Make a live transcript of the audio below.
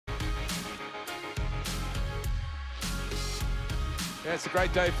Yeah, it's a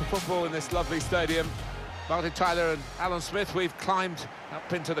great day for football in this lovely stadium. Martin Tyler and Alan Smith, we've climbed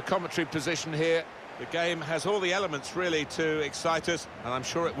up into the commentary position here. The game has all the elements really to excite us, and I'm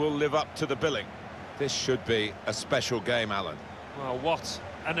sure it will live up to the billing. This should be a special game, Alan. Well, what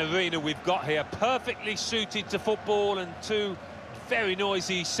an arena we've got here, perfectly suited to football, and two very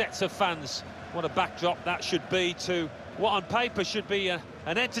noisy sets of fans. What a backdrop that should be to what on paper should be an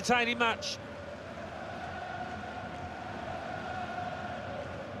entertaining match.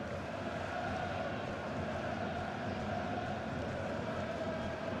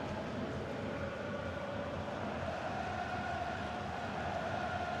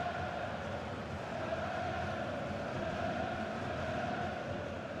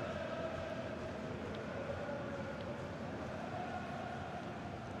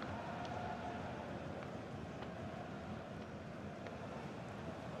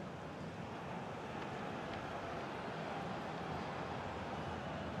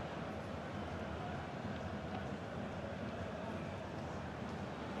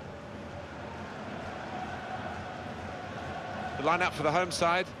 The line-up for the home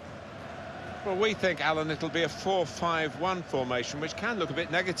side. Well, we think, Alan, it'll be a 4-5-1 formation, which can look a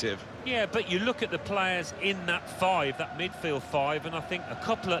bit negative. Yeah, but you look at the players in that five, that midfield five, and I think a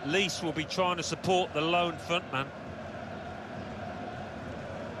couple at least will be trying to support the lone frontman.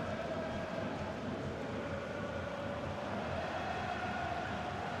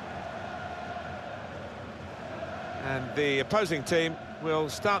 And the opposing team will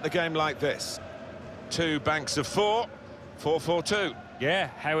start the game like this. Two banks of four. 4-4-2. Yeah,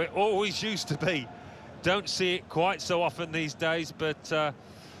 how it always used to be. Don't see it quite so often these days, but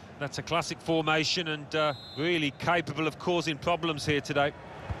that's a classic formation and really capable of causing problems here today.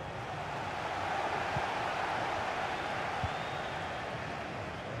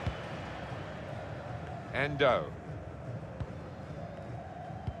 Endo.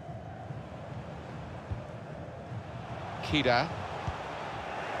 Kida.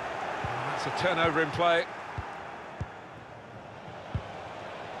 That's a turnover in play.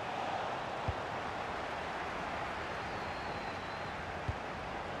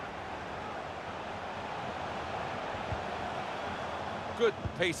 Good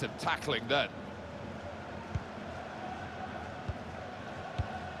piece of tackling then.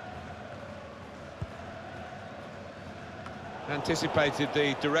 Anticipated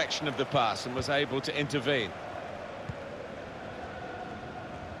the direction of the pass and was able to intervene.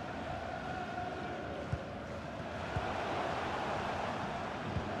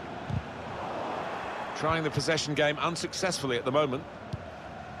 Trying the possession game unsuccessfully at the moment.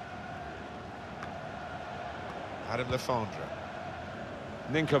 Adam Lefondre.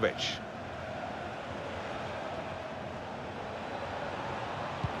 Ninkovic.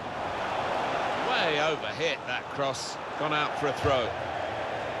 Way over hit that cross, gone out for a throw.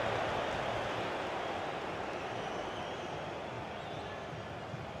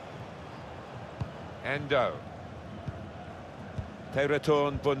 Endo.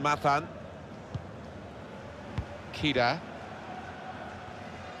 Tereton Bunmathan. Kida.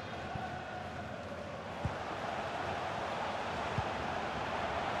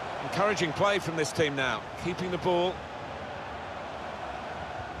 Encouraging play from this team now, keeping the ball.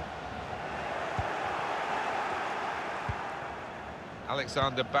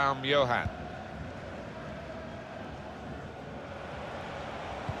 Alexander Baum-Johann.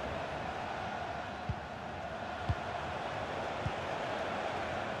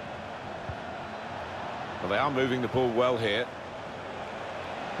 Well, they are moving the ball well here.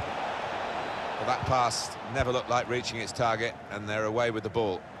 Well, that pass never looked like reaching its target, and they're away with the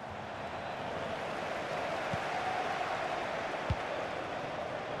ball.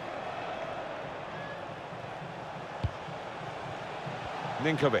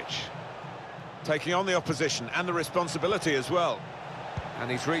 Ninkovic taking on the opposition and the responsibility as well,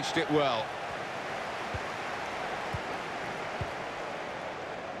 and he's reached it well.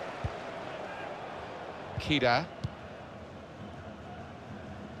 Kida.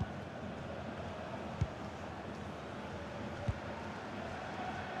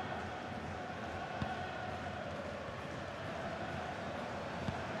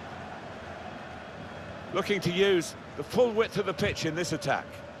 Looking to use the full width of the pitch in this attack.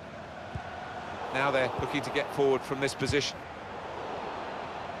 Now they're looking to get forward from this position.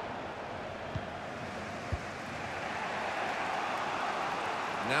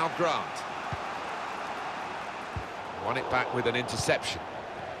 Now Grant. Won it back with an interception.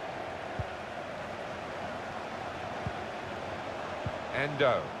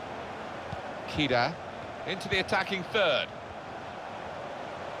 Endo. Kida into the attacking third.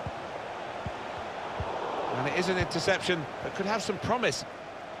 And it is an interception that could have some promise.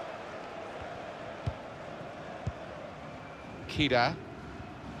 Kida.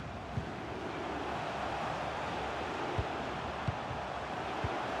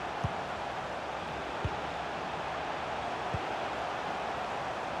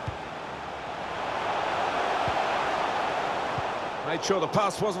 Made sure the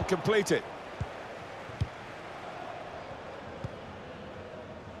pass wasn't completed.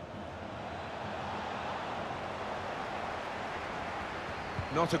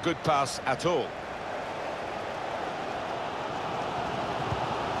 Not a good pass at all.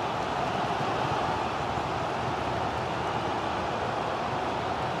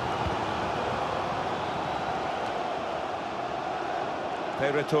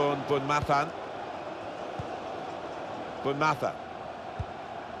 They return Bunmathan. Bunmatha.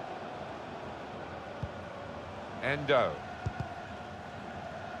 Endo.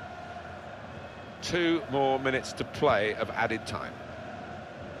 2 more minutes to play of added time.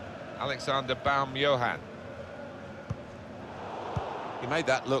 Alexander Baum-Johann. He made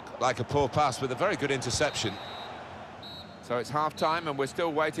that look like a poor pass with a very good interception. So it's half-time and we're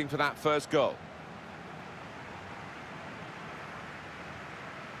still waiting for that first goal.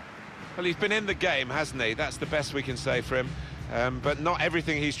 Well, he's been in the game, hasn't he? That's the best we can say for him. But not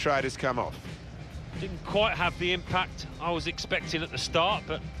everything he's tried has come off. Didn't quite have the impact I was expecting at the start,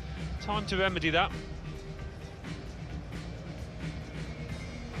 but time to remedy that.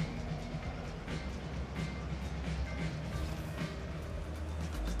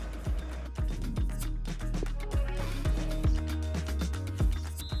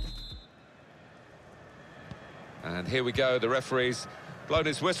 And here we go, the referee's blown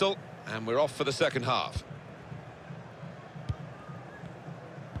his whistle, and we're off for the second half.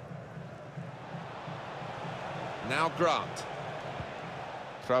 Now Grant.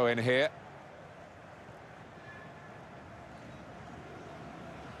 Throw in here.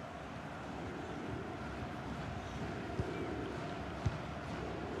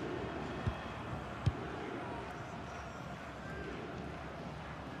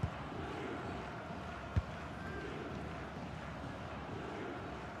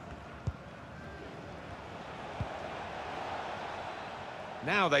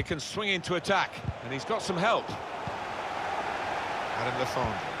 Now they can swing into attack, and he's got some help. Adam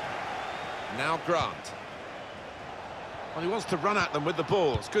Lafond. Now Grant. Well, he wants to run at them with the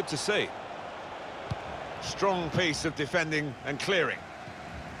ball. It's good to see. Strong piece of defending and clearing.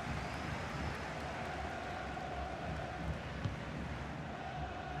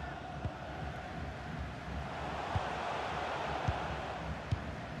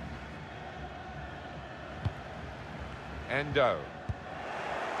 Endo.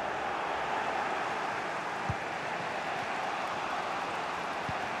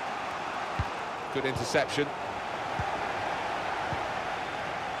 Good interception.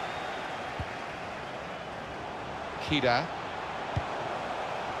 Kida.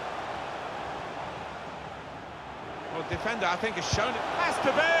 Well, defender, I think, has shown it. Has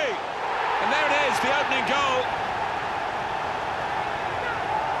to be! And there it is, the opening goal.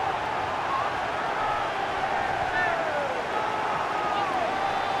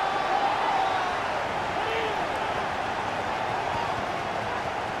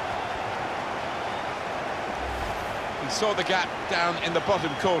 Saw the gap down in the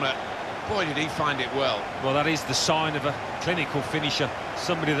bottom corner. Boy, did he find it well. Well, that is the sign of a clinical finisher.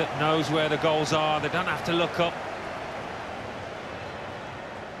 Somebody that knows where the goals are. They don't have to look up.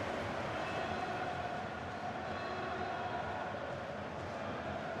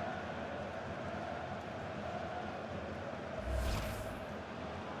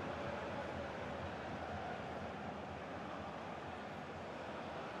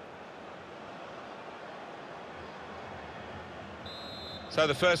 So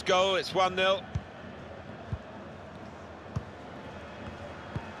the first goal, it's 1-0.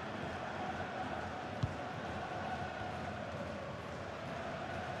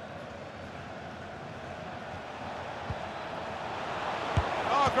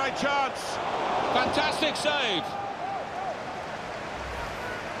 Oh, great chance. Fantastic save.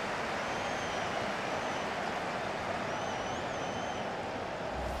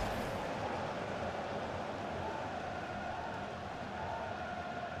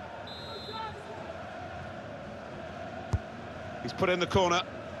 He's put in the corner.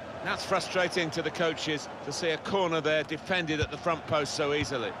 That's frustrating to the coaches to see a corner there defended at the front post so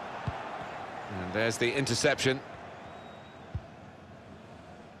easily. And there's the interception.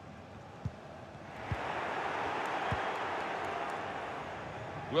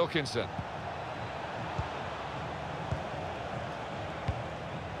 Wilkinson.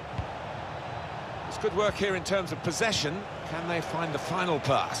 It's Good work here in terms of possession. Can they find the final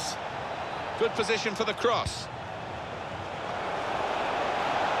pass? Good position for the cross.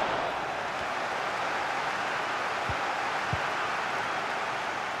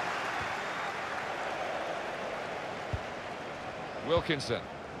 Wilkinson.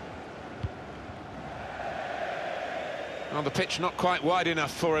 On the pitch, not quite wide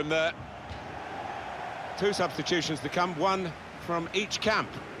enough for him there. Two substitutions to come, one from each camp.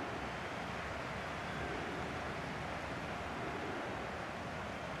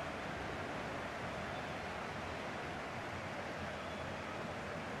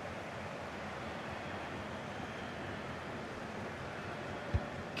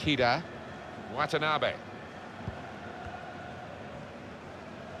 Kida, Watanabe.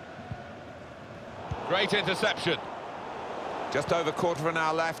 Great interception. Just over quarter of an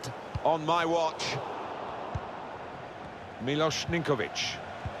hour left on my watch. Milos Ninkovic.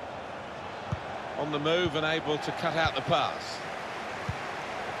 On the move and able to cut out the pass.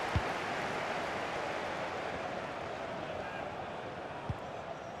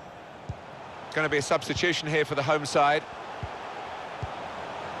 Going to be a substitution here for the home side.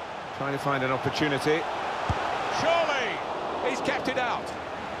 Trying to find an opportunity. Surely! He's kept it out.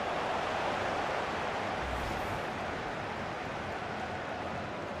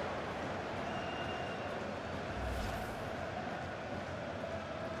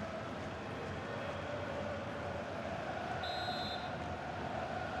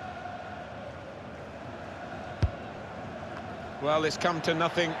 Well, it's come to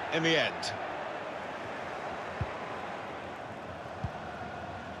nothing in the end.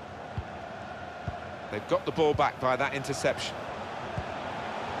 They've got the ball back by that interception.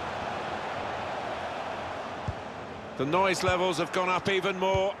 The noise levels have gone up even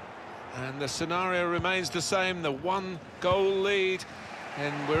more, and the scenario remains the same, the one-goal lead,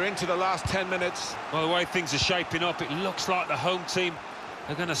 and we're into the last 10 minutes. Well, the way things are shaping up, it looks like the home team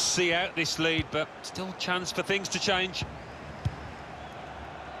are going to see out this lead, but still a chance for things to change.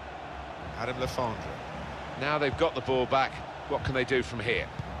 Adam Lefondre. Now they've got the ball back, what can they do from here?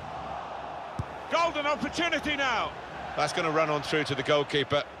 Golden opportunity now. That's going to run on through to the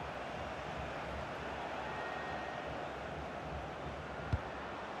goalkeeper.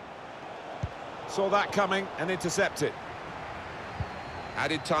 Saw that coming and intercepted.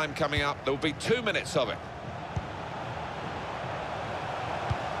 Added time coming up. There'll be 2 minutes of it.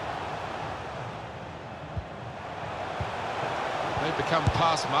 They've become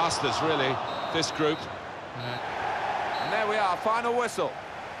past masters, really, this group. And there we are, final whistle.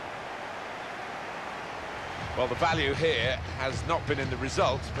 Well, the value here has not been in the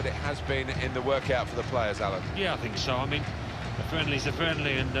results, but it has been in the workout for the players, Alan. Yeah, I think so. I mean, a friendly's a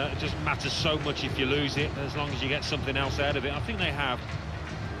friendly, and it doesn't matter so much if you lose it, as long as you get something else out of it. I think they have.